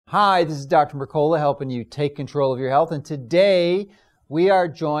Hi, this is Dr. Mercola helping you take control of your health. And today we are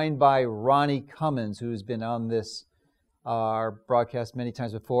joined by Ronnie Cummins, who's been on our broadcast many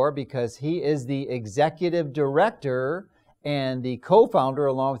times before because he is the executive director and the co-founder,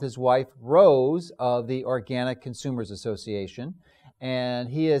 along with his wife, Rose, of the Organic Consumers Association. And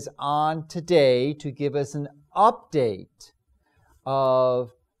he is on today to give us an update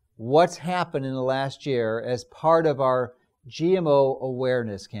of what's happened in the last year as part of our GMO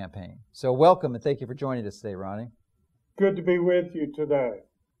awareness campaign. So welcome and thank you for joining us today, Ronnie. Good to be with you today.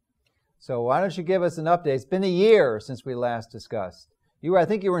 So why don't you give us an update? It's been a year since we last discussed. I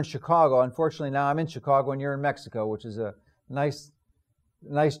think you were in Chicago. Unfortunately, now I'm in Chicago and you're in Mexico, which is a nice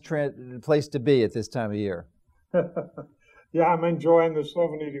place to be at this time of year. Yeah, I'm enjoying the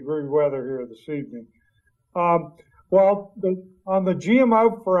 70-degree weather here this evening. Well, on the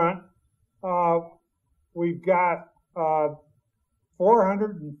GMO front, we've got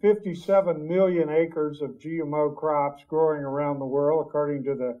 457 million acres of GMO crops growing around the world, according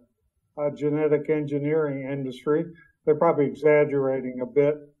to the genetic engineering industry. They're probably exaggerating a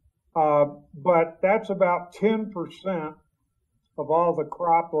bit, but that's about 10% of all the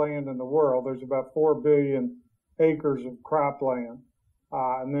cropland in the world. There's about 4 billion acres of cropland,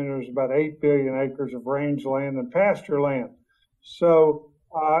 and then there's about 8 billion acres of rangeland and pasture land. So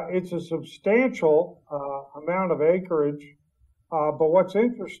it's a substantial amount of acreage, but what's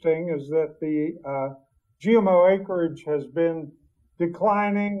interesting is that the GMO acreage has been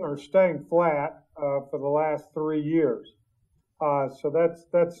declining or staying flat for the last 3 years. So that's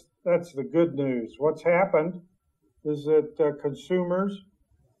the good news. What's happened is that consumers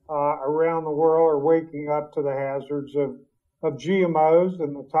around the world are waking up to the hazards of GMOs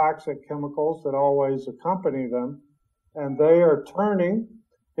and the toxic chemicals that always accompany them, and they are turning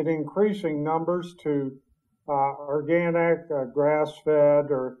in increasing numbers to organic,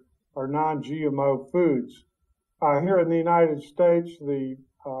 grass-fed, or non-GMO foods. Here in the United States, the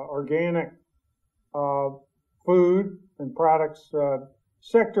organic food and products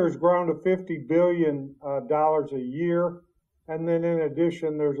sector has grown to $50 billion a year. And then in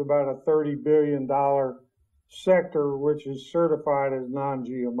addition, there's about a $30 billion sector which is certified as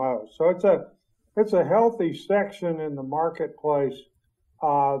non-GMO. So it's a healthy section in the marketplace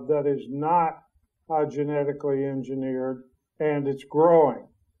that is not genetically engineered, and it's growing.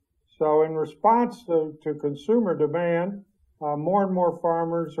 So in response to consumer demand, more and more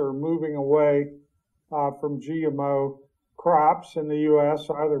farmers are moving away from GMO crops in the U.S.,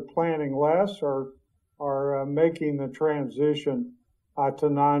 either planting less or making the transition to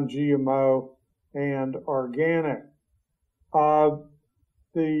non-GMO and organic.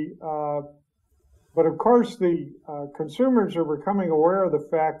 But of course, the consumers are becoming aware of the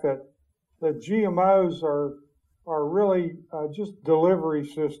fact that GMOs are really just delivery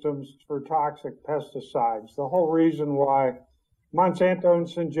systems for toxic pesticides. The whole reason why Monsanto and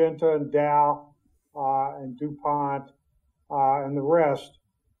Syngenta and Dow and DuPont and the rest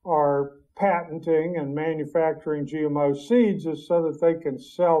are patenting and manufacturing GMO seeds is so that they can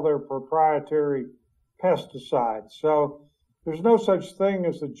sell their proprietary pesticides. So there's no such thing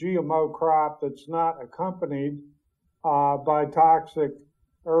as a GMO crop that's not accompanied by toxic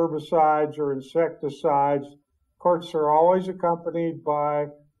herbicides or insecticides. Of course, they're always accompanied by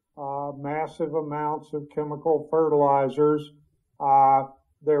massive amounts of chemical fertilizers.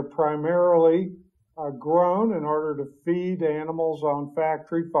 They're primarily grown in order to feed animals on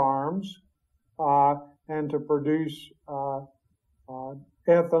factory farms and to produce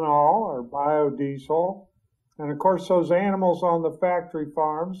ethanol or biodiesel. And of course, those animals on the factory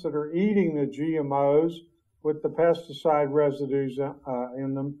farms that are eating the GMOs with the pesticide residues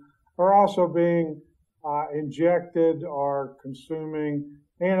in them are also being injected or consuming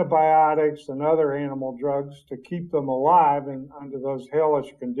antibiotics and other animal drugs to keep them alive under those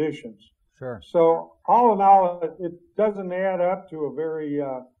hellish conditions. Sure. So all in all, it doesn't add up to a very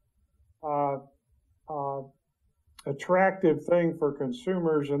attractive thing for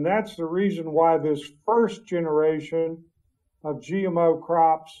consumers, and that's the reason why this first generation of GMO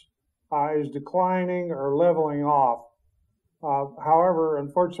crops is declining or leveling off. However,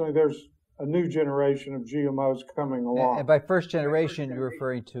 unfortunately, there's a new generation of GMOs coming along. And by first generation, you're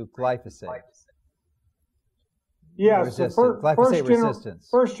referring to glyphosate. Yes, glyphosate resistance.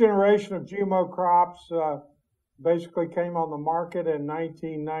 First generation of GMO crops basically came on the market in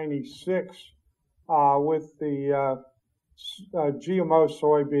 1996 with the GMO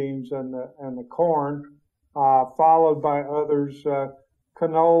soybeans and the corn, followed by others,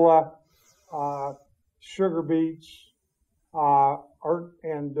 canola, sugar beets,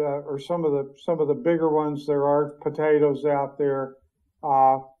 or some of the bigger ones. There are potatoes out there,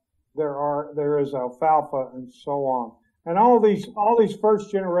 there is alfalfa and so on. And all these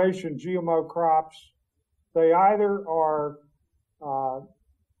first generation GMO crops, they either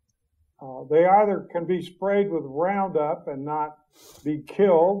can be sprayed with Roundup and not be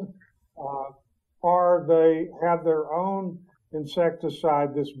killed, or they have their own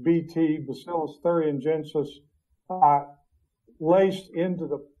insecticide, this BT, Bacillus thuringiensis, laced into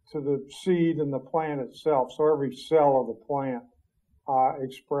the seed and the plant itself. So every cell of the plant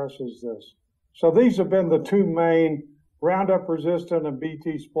expresses this. So these have been the two main, Roundup resistant and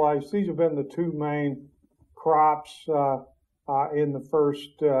BT splice. These have been the two main crops in the first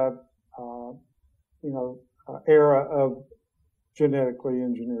era of genetically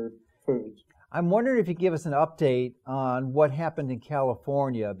engineered foods. I'm wondering if you could give us an update on what happened in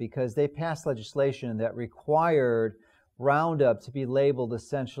California, because they passed legislation that required Roundup to be labeled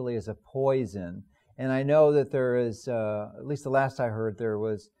essentially as a poison. And I know that there is, at least the last I heard, there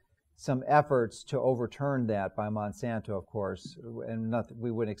was some efforts to overturn that by Monsanto, of course, and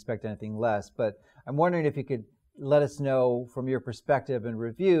we wouldn't expect anything less. But I'm wondering if you could let us know from your perspective and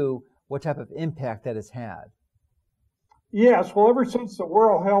review what type of impact that has had. Yes, well, ever since the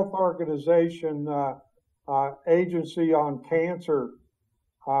World Health Organization Agency on Cancer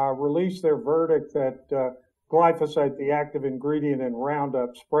released their verdict that glyphosate, the active ingredient in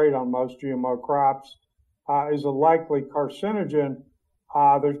Roundup sprayed on most GMO crops, is a likely carcinogen,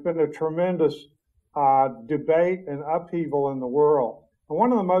 there's been a tremendous debate and upheaval in the world. And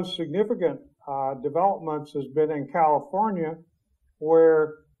one of the most significant developments has been in California,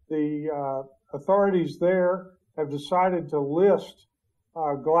 where the authorities there have decided to list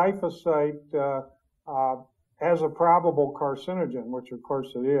glyphosate as a probable carcinogen, which of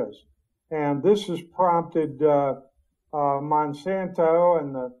course it is. And this has prompted Monsanto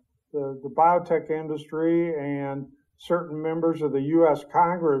and the biotech industry and certain members of the U.S.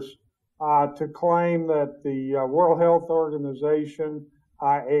 Congress to claim that the World Health Organization,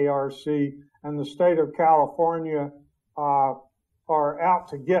 IARC, and the state of California are out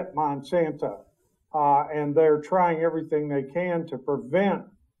to get Monsanto. And they're trying everything they can to prevent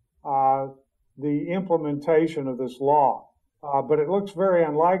the implementation of this law. But it looks very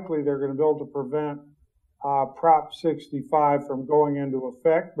unlikely they're going to be able to prevent Prop 65 from going into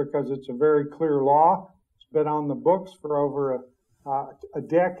effect, because it's a very clear law. It's been on the books for over a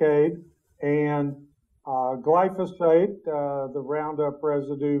decade, and glyphosate, the Roundup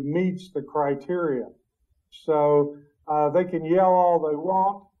residue, meets the criteria. So they can yell all they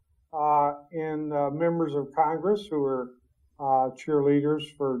want in members of Congress who are cheerleaders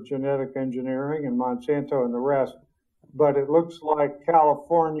for genetic engineering and Monsanto and the rest. But it looks like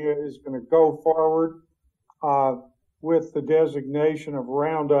California is going to go forward with the designation of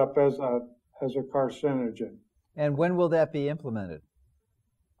Roundup as a carcinogen. And when will that be implemented?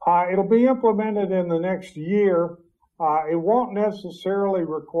 It'll be implemented in the next year. It won't necessarily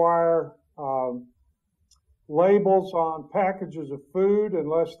require labels on packages of food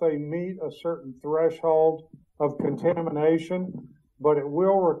unless they meet a certain threshold of contamination, but it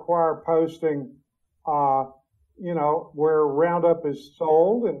will require posting where Roundup is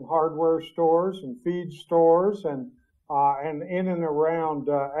sold in hardware stores and feed stores and in and around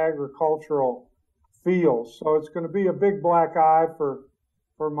agricultural fields. So it's going to be a big black eye for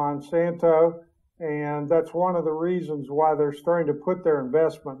Monsanto, and that's one of the reasons why they're starting to put their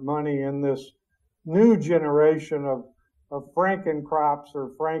investment money in this new generation of Franken crops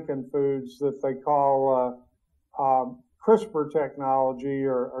or Franken foods that they call CRISPR technology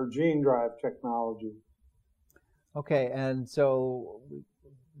or gene drive technology. Okay, and so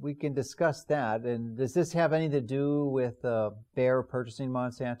we can discuss that. And does this have anything to do with Bayer purchasing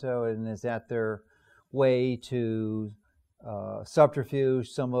Monsanto? And is that their way to subterfuge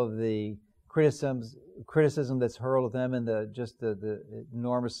some of the criticism that's hurled at them and the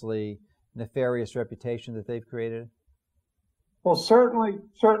enormously nefarious reputation that they've created? Well, certainly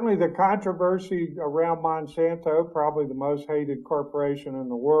the controversy around Monsanto, probably the most hated corporation in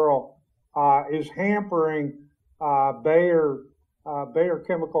the world, is hampering Bayer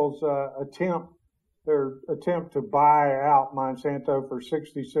Chemicals' attempt to buy out Monsanto for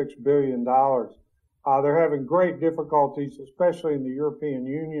 $66 billion. They're having great difficulties, especially in the European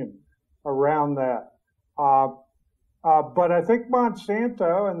Union, around that. But I think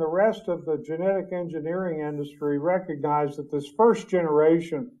Monsanto and the rest of the genetic engineering industry recognize that this first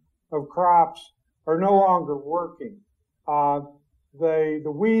generation of crops are no longer working. The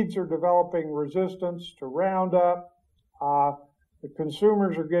weeds are developing resistance to Roundup. The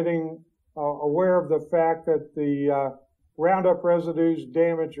consumers are getting aware of the fact that the Roundup residues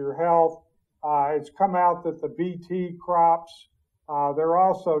damage your health. It's come out that the BT crops They're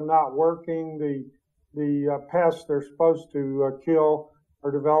also not working. The pests they're supposed to kill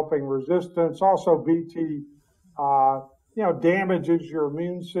are developing resistance. Also, BT, damages your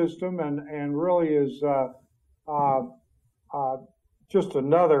immune system and really is just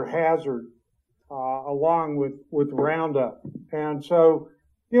another hazard along with Roundup. And so,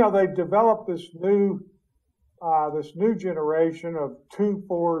 they've developed this new generation of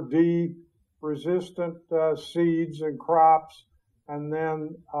 2,4-D resistant seeds and crops, and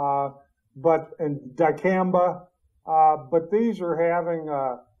then and dicamba, but these are having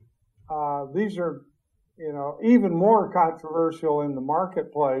these are even more controversial in the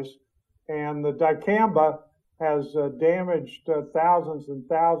marketplace, and the dicamba has damaged thousands and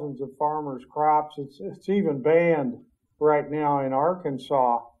thousands of farmers' crops. It's even banned right now in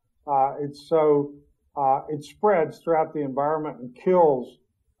Arkansas. It spreads throughout the environment and kills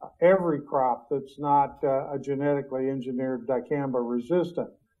every crop that's not a genetically engineered dicamba resistant.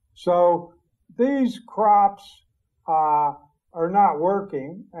 So these crops are not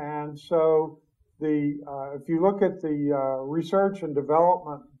working, and so if you look at the research and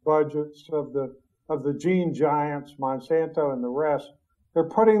development budgets of the gene giants, Monsanto and the rest, they're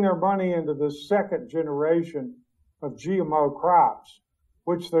putting their money into the second generation of GMO crops,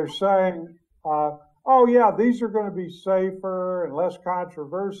 which they're saying, oh yeah, these are going to be safer and less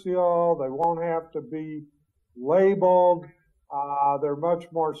controversial. They won't have to be labeled. They're much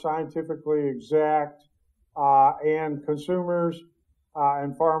more scientifically exact, and consumers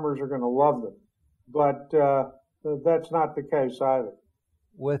and farmers are going to love them. But that's not the case either.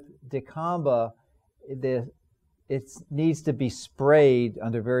 With dicamba, it needs to be sprayed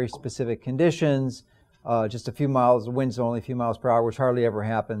under very specific conditions, just a few miles, the wind's only a few miles per hour, which hardly ever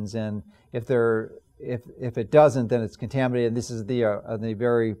happens. And if it doesn't, then it's contaminated. And this is the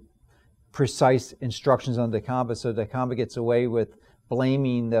very precise instructions on dicamba. So dicamba gets away with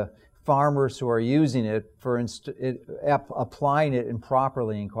blaming the farmers who are using it for applying it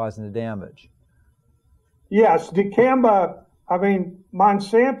improperly and causing the damage. Yes, dicamba,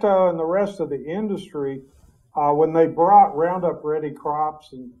 Monsanto and the rest of the industry, when they brought Roundup Ready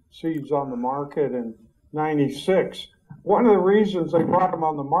crops and seeds on the market in '96, one of the reasons they brought them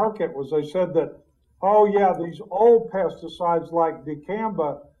on the market was they said that, oh yeah, these old pesticides like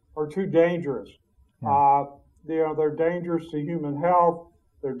dicamba are too dangerous. Yeah. They're dangerous to human health.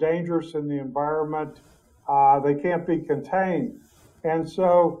 They're dangerous in the environment. They can't be contained. And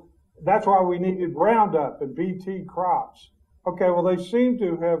so that's why we needed Roundup and BT crops. Okay, well, they seem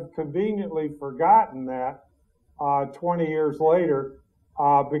to have conveniently forgotten that 20 years later,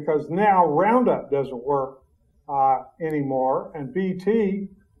 because now Roundup doesn't work anymore, and BT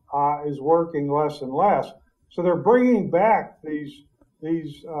is working less and less. So they're bringing back these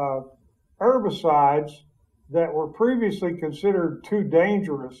herbicides that were previously considered too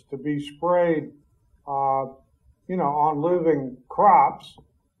dangerous to be sprayed, on living crops,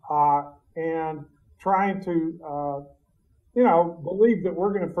 and trying to, believe that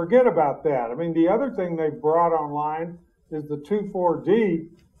we're going to forget about that. The other thing they brought online is the 2,4-D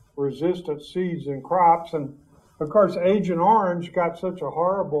resistant seeds and crops. And of course, Agent Orange got such a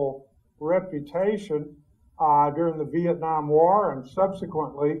horrible reputation during the Vietnam War and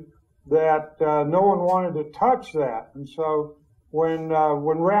subsequently that no one wanted to touch that. And so when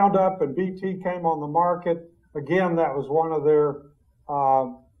Roundup and BT came on the market, again, that was one of their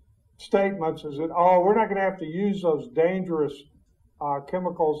statements, is that, we're not going to have to use those dangerous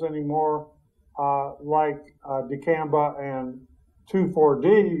chemicals anymore, like dicamba and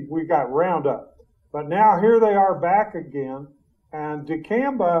 2,4-D. We got Roundup. But now here they are back again, and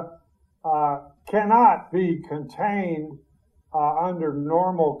dicamba cannot be contained under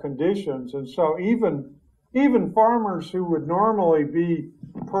normal conditions. And so even farmers who would normally be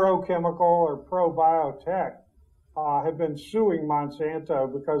pro-chemical or pro-biotech have been suing Monsanto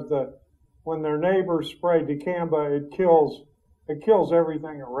because when their neighbors spray dicamba, it kills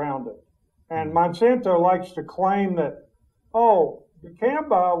everything around it. And Monsanto likes to claim that,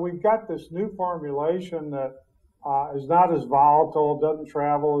 dicamba, we've got this new formulation that is not as volatile, doesn't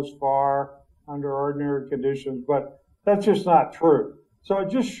travel as far under ordinary conditions, but that's just not true. So it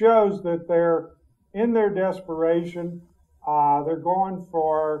just shows that they're in their desperation. They're going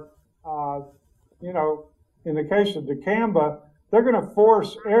for, in the case of dicamba, they're going to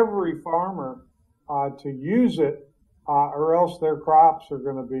force every farmer to use it, or else their crops are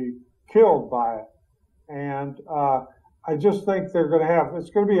going to be killed by it. And I just think it's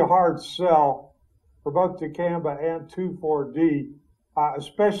going to be a hard sell for both dicamba and 2,4-D,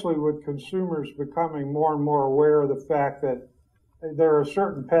 especially with consumers becoming more and more aware of the fact that there are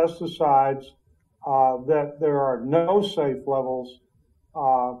certain pesticides that there are no safe levels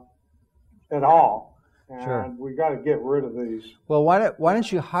at all. And Sure. we got to get rid of these. Well, why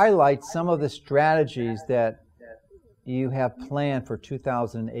don't you highlight some of the strategies that you have planned for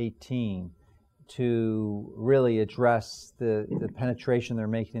 2018 to really address the penetration they're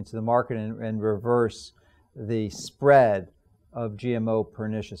making into the market and reverse the spread of GMO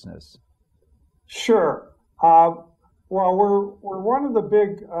perniciousness? Sure. Well, we're one of the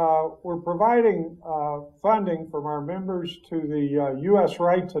big, we're providing funding from our members to the U.S.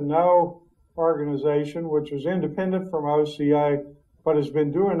 Right to Know organization, which is independent from OCA, but has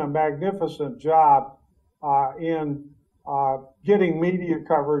been doing a magnificent job in getting media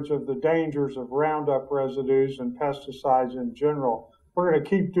coverage of the dangers of Roundup residues and pesticides in general. We're going to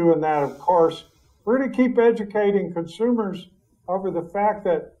keep doing that, of course. We're going to keep educating consumers over the fact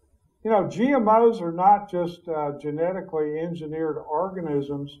that, GMOs are not just genetically engineered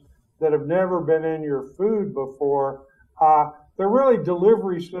organisms that have never been in your food before. They're really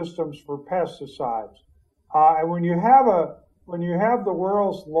delivery systems for pesticides. And when you have the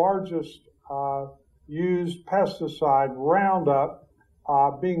world's largest used pesticide, Roundup,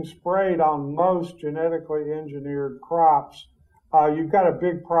 being sprayed on most genetically engineered crops, you've got a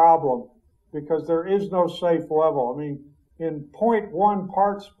big problem because there is no safe level. I mean, in 0.1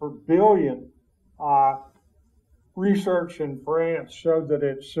 parts per billion, research in France showed that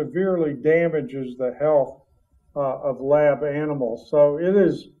it severely damages the health of lab animals. So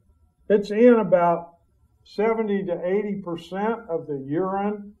it's in about 70 to 80% of the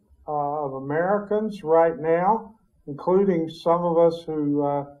urine of Americans right now, including some of us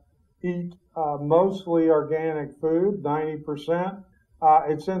who eat mostly organic food, 90%.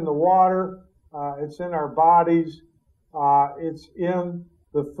 It's in the water, it's in our bodies, it's in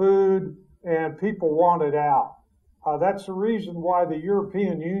the food, and people want it out. That's the reason why the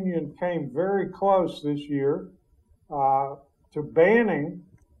European Union came very close this year to banning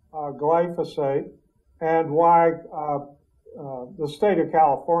glyphosate, and why the state of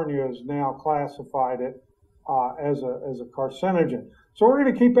California has now classified it as a carcinogen. So we're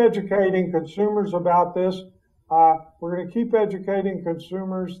going to keep educating consumers about this. We're going to keep educating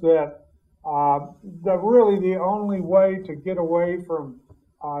consumers that really the only way to get away from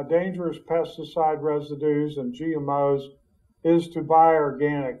dangerous pesticide residues and GMOs is to buy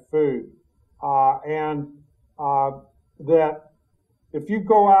organic food. And that if you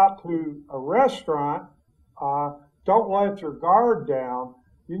go out to a restaurant, don't let your guard down.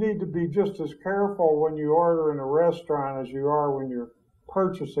 You need to be just as careful when you order in a restaurant as you are when you're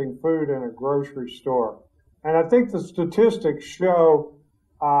purchasing food in a grocery store. And I think the statistics show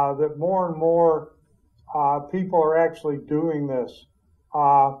that more and more people are actually doing this.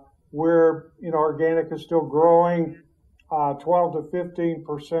 Where organic is still growing 12 to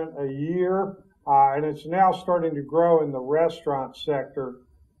 15% a year, and it's now starting to grow in the restaurant sector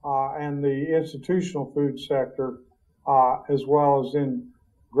and the institutional food sector, as well as in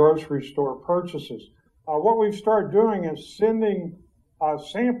grocery store purchases. What we've started doing is sending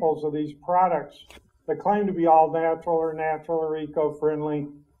samples of these products that claim to be all natural or eco-friendly,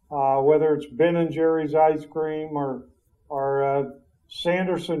 whether it's Ben & Jerry's ice cream or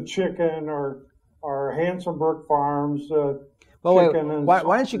Sanderson chicken or Hanson Brook Farms chicken. Why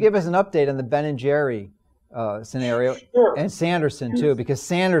don't you give us an update on the Ben & Jerry scenario? Sure. And Sanderson too, because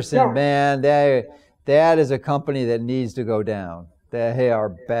Sanderson, Yeah. man, that is a company that needs to go down. They are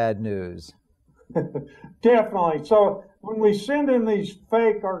bad news. Definitely. So when we send in these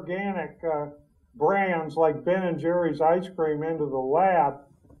fake organic brands like Ben & Jerry's ice cream into the lab,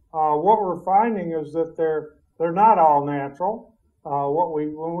 what we're finding is that they're not all natural.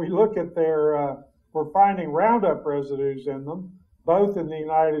 When we look at we're finding Roundup residues in them, both in the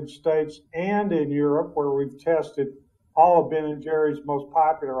United States and in Europe, where we've tested all of Ben & Jerry's most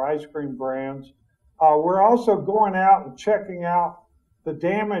popular ice cream brands. We're also going out and checking out the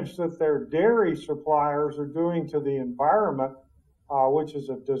damage that their dairy suppliers are doing to the environment, which is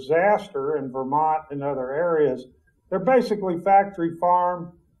a disaster in Vermont and other areas. They're basically factory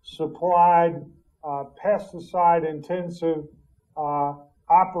farm supplied, pesticide intensive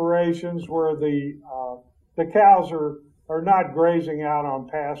operations where the cows are not grazing out on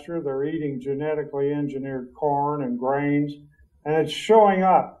pasture. They're eating genetically engineered corn and grains, and it's showing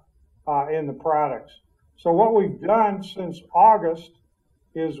up in the products. So what we've done since August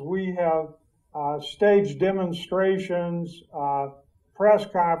is we have staged demonstrations, press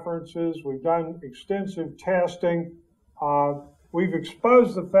conferences. We've done extensive testing. We've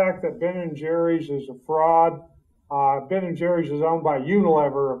exposed the fact that Ben & Jerry's is a fraud. Ben & Jerry's is owned by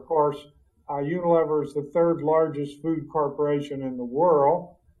Unilever, of course. Unilever is the third largest food corporation in the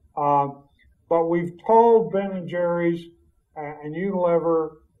world. But we've told Ben & Jerry's and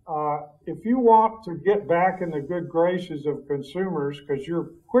Unilever, if you want to get back in the good graces of consumers, because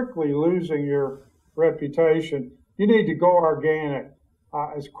you're quickly losing your reputation, you need to go organic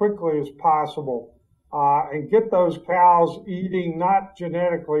as quickly as possible and get those cows eating not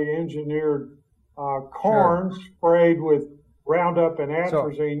genetically engineered corn sprayed with Roundup and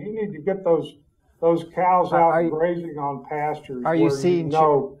atrazine. You need to get those cows out grazing on pastures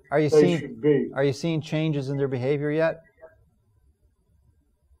where they should be. Are you seeing changes in their behavior yet?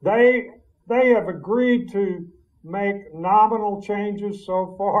 They have agreed to make nominal changes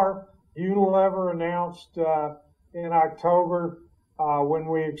so far. Unilever announced in October when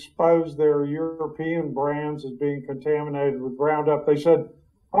we exposed their European brands as being contaminated with Roundup, they said,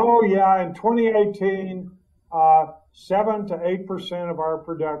 oh yeah, in 2018, 7 to 8% of our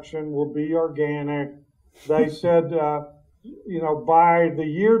production will be organic. They said, by the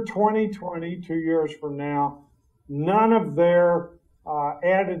year 2020, 2 years from now, none of their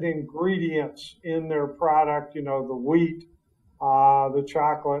added ingredients in their product, the wheat, the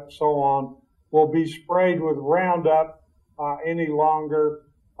chocolate, so on, will be sprayed with Roundup any longer,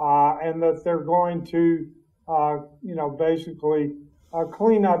 and that they're going to, basically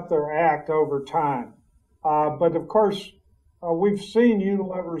clean up their act over time. But of course, we've seen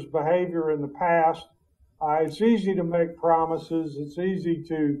Unilever's behavior in the past. It's easy to make promises. It's easy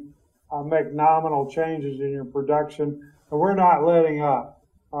to make nominal changes in your production, and we're not letting up.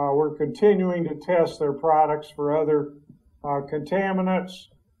 We're continuing to test their products for other contaminants.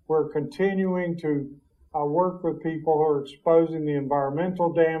 We're continuing to work with people who are exposing the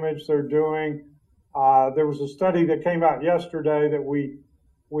environmental damage they're doing. There was a study that came out yesterday that we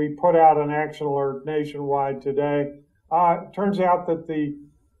put out an action alert nationwide today. It turns out that the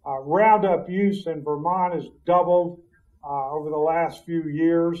Roundup use in Vermont has doubled over the last few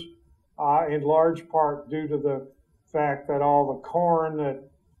years, in large part due to the fact that all the corn that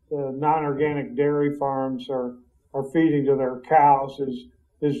the non-organic dairy farms are feeding to their cows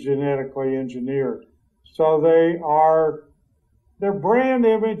is genetically engineered. So their brand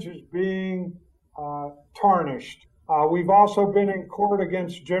image is being tarnished. We've also been in court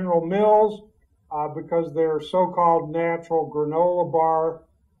against General Mills because their so-called natural granola bar,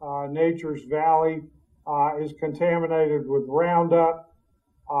 Nature's Valley, is contaminated with Roundup.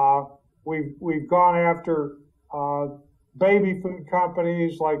 We've gone after baby food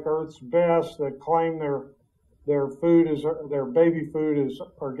companies like Earth's Best that claim their baby food is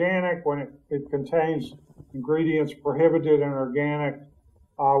organic when it contains ingredients prohibited in organic.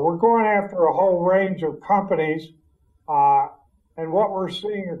 We're going after a whole range of companies, and what we're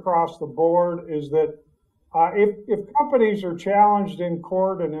seeing across the board is that if companies are challenged in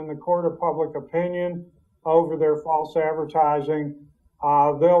court and in the court of public opinion over their false advertising,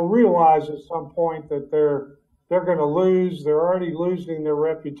 they'll realize at some point that they're going to lose. They're already losing their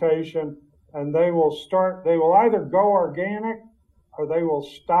reputation, and they will either go organic or they will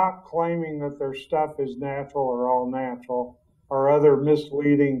stop claiming that their stuff is natural or all natural or other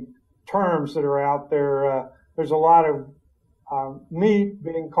misleading terms that are out there. There's a lot of meat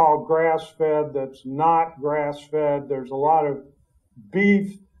being called grass-fed that's not grass-fed. There's a lot of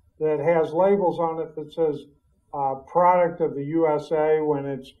beef that has labels on it that says product of the USA when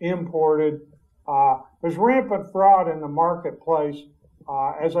it's imported. There's rampant fraud in the marketplace,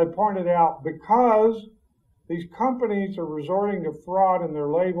 as I pointed out, because these companies are resorting to fraud in their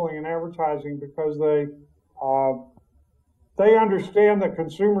labeling and advertising because they understand that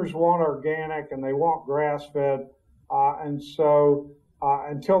consumers want organic and they want grass-fed, and so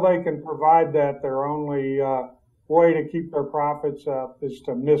until they can provide that, their only way to keep their profits up is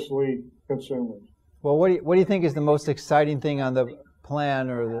to mislead consumers. Well, what do you think is the most exciting thing on the plan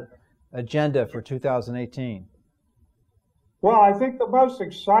or the agenda for 2018? Well, I think the most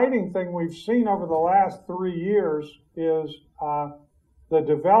exciting thing we've seen over the last 3 years is the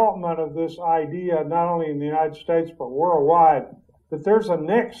development of this idea, not only in the United States but worldwide, that there's a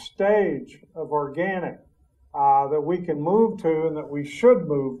next stage of organic that we can move to and that we should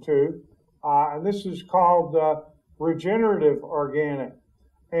move to, and this is called regenerative organic.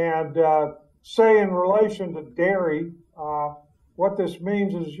 And say in relation to dairy, what this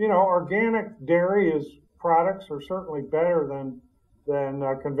means is, organic dairy products are certainly better than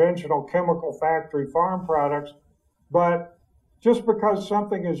conventional chemical factory farm products, but just because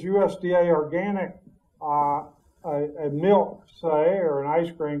something is USDA organic, a milk, say, or an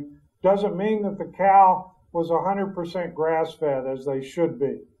ice cream, doesn't mean that the cow was 100% grass-fed as they should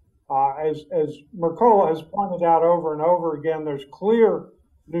be. As Mercola has pointed out over and over again, there's clear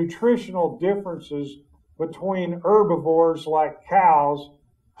nutritional differences between herbivores like cows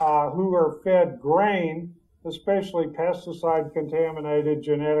who are fed grain, especially pesticide-contaminated,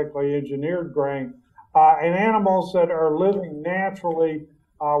 genetically engineered grain, and animals that are living naturally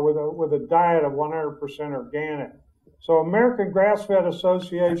with a diet of 100% organic. So American Grass-Fed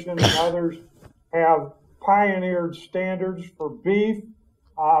Association and others have pioneered standards for beef,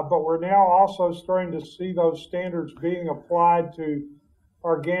 but we're now also starting to see those standards being applied to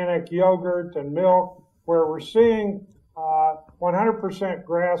organic yogurt and milk, where we're seeing 100%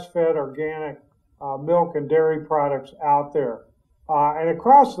 grass-fed organic milk and dairy products out there. And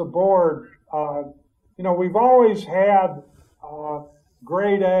across the board, we've always had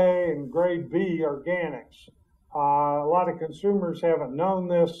grade A and grade B organics. A lot of consumers haven't known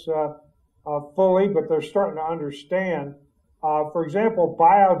this fully, but they're starting to understand. For example,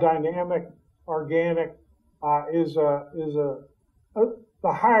 biodynamic organic is the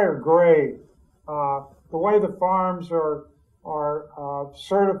higher grade. The way the farms are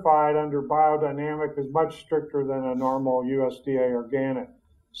certified under biodynamic is much stricter than a normal USDA organic.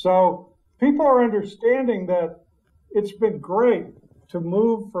 So people are understanding that it's been great to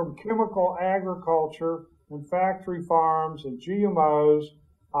move from chemical agriculture and factory farms and GMOs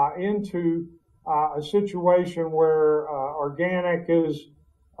into a situation where organic is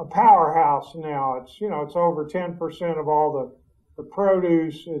a powerhouse now. It's over 10% of all the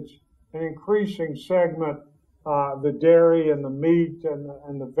produce. It's an increasing segment, the dairy and the meat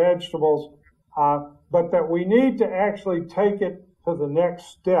and the vegetables, but that we need to actually take it to the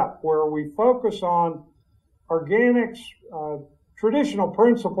next step where we focus on organics. Traditional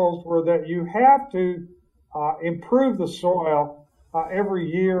principles were that you have to improve the soil every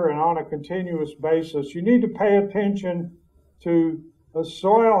year and on a continuous basis. You need to pay attention to the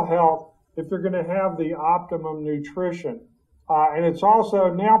soil health if you're going to have the optimum nutrition. And it's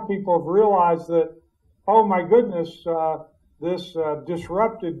also now people have realized that, oh my goodness, this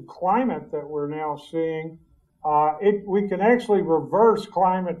disrupted climate that we're now seeing, we can actually reverse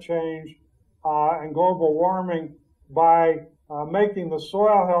climate change and global warming by making the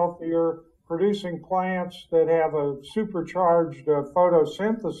soil healthier, producing plants that have a supercharged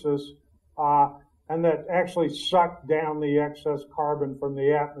photosynthesis and that actually suck down the excess carbon from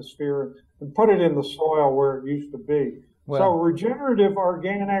the atmosphere and put it in the soil where it used to be. Well, so regenerative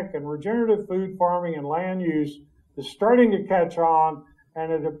organic and regenerative food farming and land use is starting to catch on,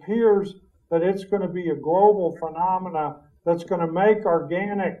 and it appears that it's going to be a global phenomena that's going to make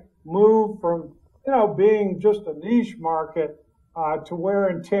organic move from being just a niche market to where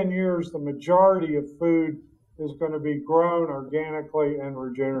in 10 years the majority of food is going to be grown organically and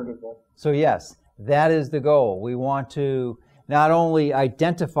regeneratively. So yes, that is the goal. We want to not only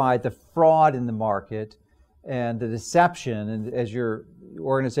identify the fraud in the market and the deception, and as your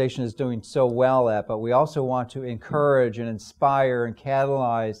organization is doing so well at, but we also want to encourage and inspire and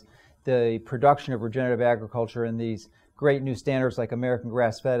catalyze the production of regenerative agriculture in these great new standards like American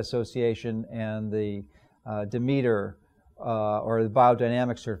Grass-Fed Association and the Demeter or the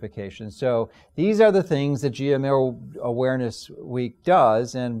biodynamic certification. So these are the things that GMO Awareness Week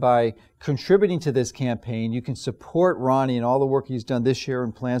does, and by contributing to this campaign, you can support Ronnie and all the work he's done this year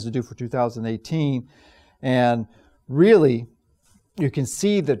and plans to do for 2018. And really, you can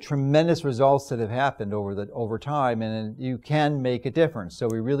see the tremendous results that have happened over time, and you can make a difference. So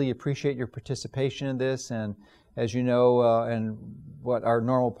we really appreciate your participation in this, and as you know, and what our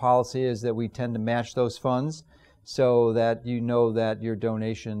normal policy is that we tend to match those funds so that you know that your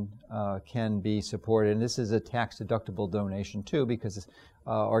donation can be supported. And this is a tax-deductible donation too, because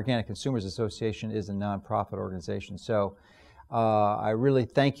Organic Consumers Association is a nonprofit organization. So I really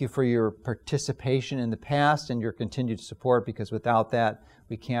thank you for your participation in the past and your continued support, because without that,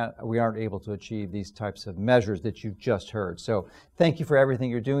 we aren't able to achieve these types of measures that you've just heard. So thank you for everything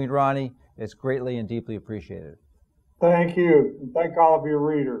you're doing, Ronnie. It's greatly and deeply appreciated. Thank you. And thank all of your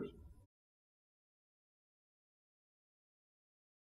readers.